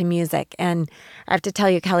dedicated to music. And I have to tell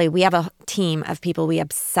you, Kelly, we have a team of people. We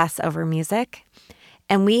obsess over music.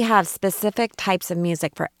 And we have specific types of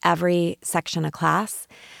music for every section of class.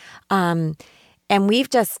 And we've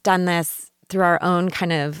just done this through our own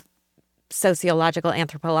kind of sociological,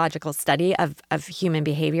 anthropological study of human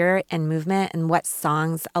behavior and movement and what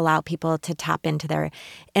songs allow people to tap into their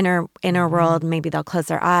inner world. Maybe they'll close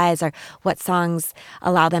their eyes, or what songs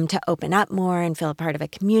allow them to open up more and feel a part of a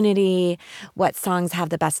community, what songs have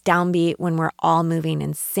the best downbeat when we're all moving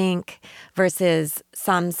in sync versus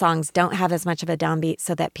some songs don't have as much of a downbeat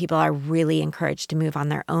so that people are really encouraged to move on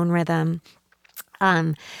their own rhythm.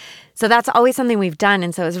 So that's always something we've done.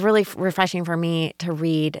 And so it was really refreshing for me to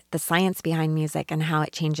read the science behind music and how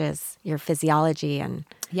it changes your physiology. And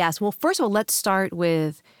yes. Well, first of all, let's start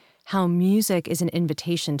with how music is an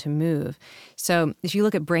invitation to move. So if you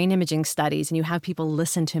look at brain imaging studies and you have people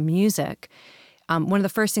listen to music, one of the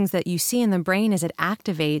first things that you see in the brain is it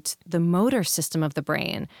activates the motor system of the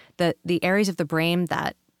brain, the areas of the brain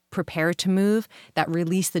that prepare to move, that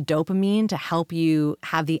release the dopamine to help you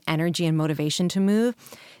have the energy and motivation to move.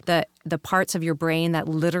 The parts of your brain that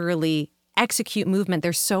literally execute movement,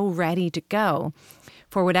 they're so ready to go.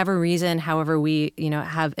 For whatever reason, however we,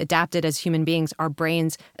 have adapted as human beings, our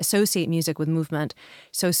brains associate music with movement.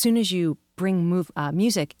 So as soon as you bring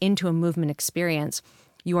music into a movement experience,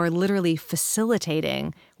 you are literally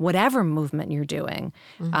facilitating whatever movement you're doing.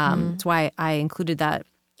 That's why I included that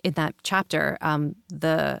in that chapter,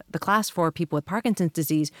 the class for people with Parkinson's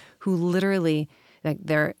disease, who literally,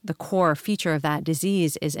 the core feature of that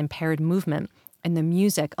disease is impaired movement. And the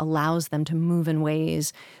music allows them to move in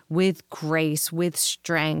ways with grace, with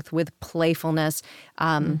strength, with playfulness,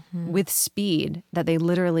 with speed that they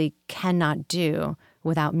literally cannot do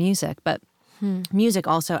without music. But music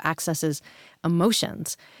also accesses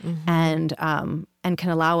emotions and can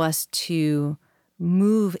allow us to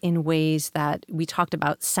move in ways that we talked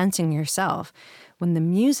about sensing yourself. When the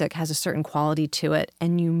music has a certain quality to it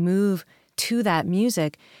and you move to that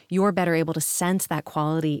music, you're better able to sense that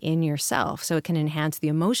quality in yourself, so it can enhance the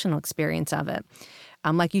emotional experience of it.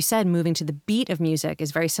 Like you said, moving to the beat of music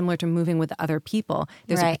is very similar to moving with other people.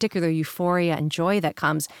 There's a particular euphoria and joy that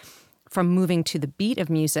comes from moving to the beat of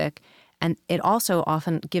music, and it also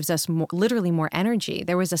often gives us literally more energy.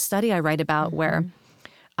 There was a study I write about where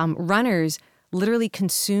runners literally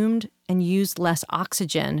consumed and used less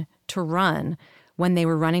oxygen to run when they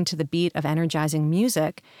were running to the beat of energizing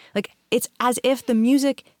music. Like, it's as if the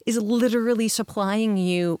music is literally supplying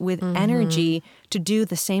you with energy to do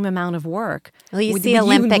the same amount of work. Well, you see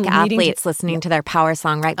Olympic athletes listening to their power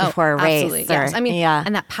song right before a race. Absolutely, yes. I mean,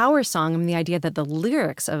 and that power song, I mean, the idea that the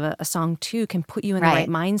lyrics of a song, too, can put you in the right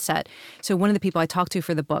mindset. So one of the people I talked to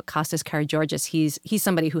for the book, Kostas Karageorgis, he's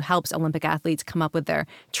somebody who helps Olympic athletes come up with their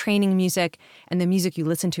training music and the music you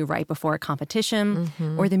listen to right before a competition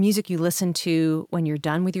or the music you listen to when you're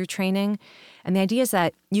done with your training. And the idea is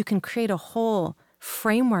that you can create a whole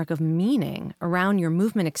framework of meaning around your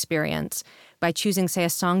movement experience by choosing, say,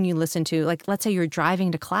 a song you listen to. Like, let's say you're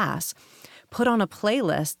driving to class. Put on a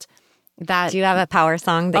playlist that... Do you have a power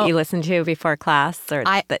song that you listen to before class or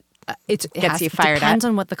that gets you fired up? It depends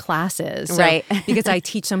on what the class is. So, because I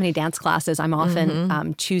teach so many dance classes, I'm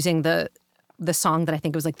often choosing the song that I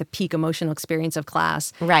think was like the peak emotional experience of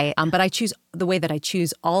class. Right. But the way that I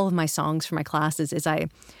choose all of my songs for my classes is I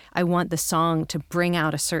want the song to bring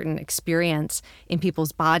out a certain experience in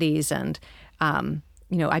people's bodies. And,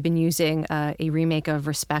 I've been using a remake of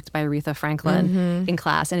Respect by Aretha Franklin in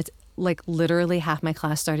class. And it's like literally half my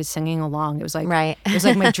class started singing along. It was like it was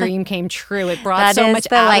like my dream came true. It brought so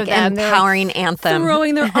much out of them. Empowering anthem.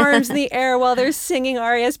 Throwing their arms in the air while they're singing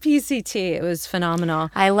R.E.S.P.C.T. It was phenomenal.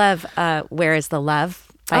 I love Where Is the Love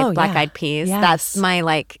by Black Eyed Peas. Yes. That's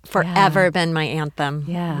my forever been my anthem,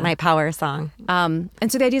 my power song. And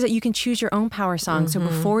so the idea is that you can choose your own power song. So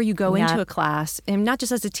before you go into a class, and not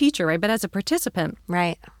just as a teacher, right, but as a participant.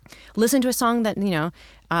 Right. Listen to a song that,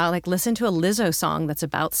 listen to a Lizzo song that's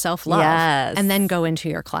about self-love. Yes. And then go into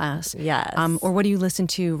your class. Yes. Or what do you listen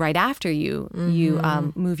to right after you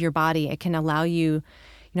move your body? It can allow you,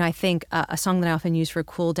 I think a song that I often use for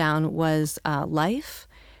cool down was Life,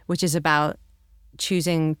 which is about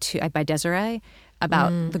choosing to, by Desiree,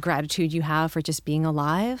 about the gratitude you have for just being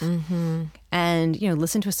alive. And,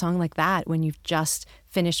 listen to a song like that when you've just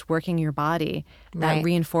finished working your body. That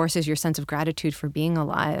reinforces your sense of gratitude for being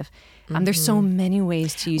alive. There's so many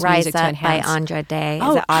ways to use music to enhance. Rise Up by Andra Day.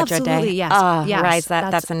 Oh, is it Audra absolutely, Day? yes. Oh, yes. Rise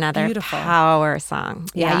Up. That's another beautiful power song.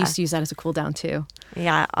 Yeah, I used to use that as a cool down too.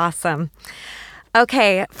 Yeah, awesome.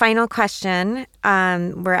 Okay, final question.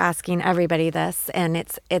 We're asking everybody this, and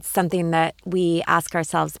it's something that we ask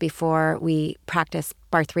ourselves before we practice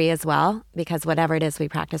bar 3 as well, because whatever it is we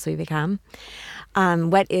practice, we become.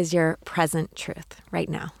 What is your present truth right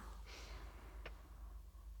now?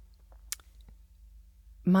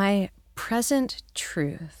 My present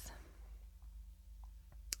truth.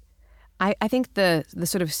 I think the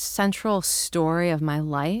sort of central story of my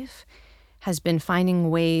life has been finding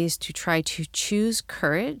ways to try to choose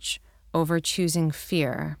courage over choosing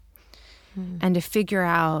fear, and to figure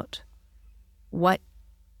out what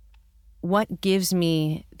gives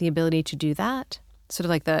me the ability to do that. Sort of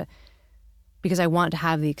like because I want to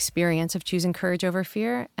have the experience of choosing courage over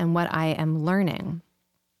fear, and what I am learning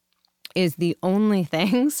is the only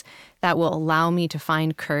things that will allow me to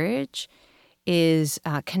find courage is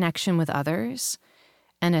connection with others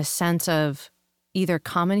and a sense of either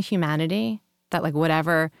common humanity, that like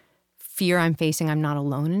whatever fear I'm facing, I'm not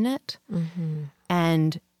alone in it,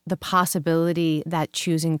 and the possibility that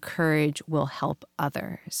choosing courage will help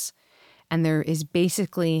others. And there is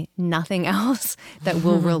basically nothing else that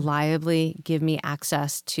will reliably give me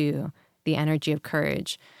access to the energy of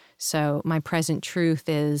courage. So my present truth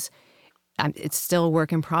is it's still a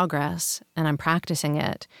work in progress, and I'm practicing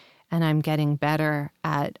it, and I'm getting better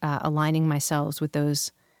at aligning myself with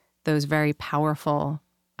those very powerful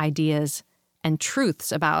ideas and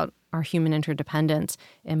truths about our human interdependence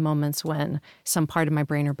in moments when some part of my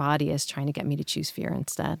brain or body is trying to get me to choose fear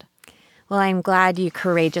instead. Well, I'm glad you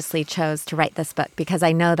courageously chose to write this book, because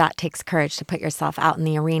I know that takes courage to put yourself out in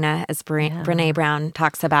the arena, as Brené Brown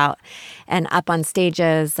talks about, and up on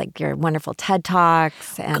stages like your wonderful TED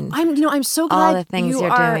Talks and I'm so glad all the things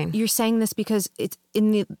you're doing. You're saying this, because it's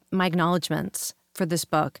in my acknowledgments for this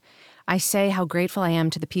book. I say how grateful I am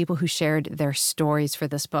to the people who shared their stories for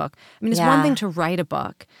this book. I mean, it's one thing to write a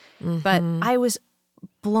book, but I was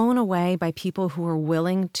blown away by people who are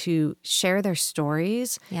willing to share their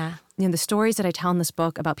stories. Yeah. The stories that I tell in this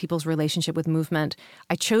book about people's relationship with movement,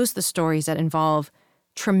 I chose the stories that involve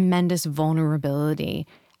tremendous vulnerability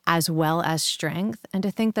as well as strength. And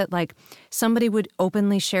to think that like somebody would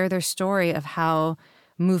openly share their story of how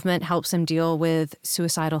movement helps them deal with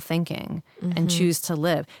suicidal thinking and choose to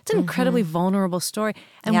live. It's an incredibly vulnerable story.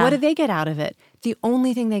 And what do they get out of it? The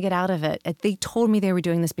only thing they get out of it, they told me they were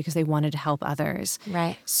doing this because they wanted to help others.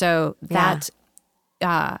 Right. So that,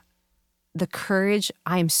 the courage,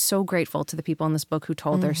 I am so grateful to the people in this book who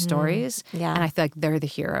told their stories. Yeah. And I feel like they're the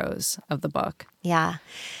heroes of the book. Yeah.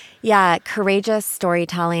 Yeah. Courageous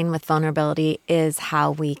storytelling with vulnerability is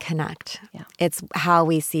how we connect. Yeah. It's how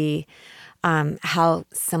we see how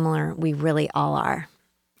similar we really all are.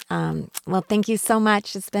 Well, thank you so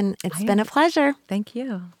much. It's been a pleasure. Thank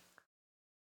you.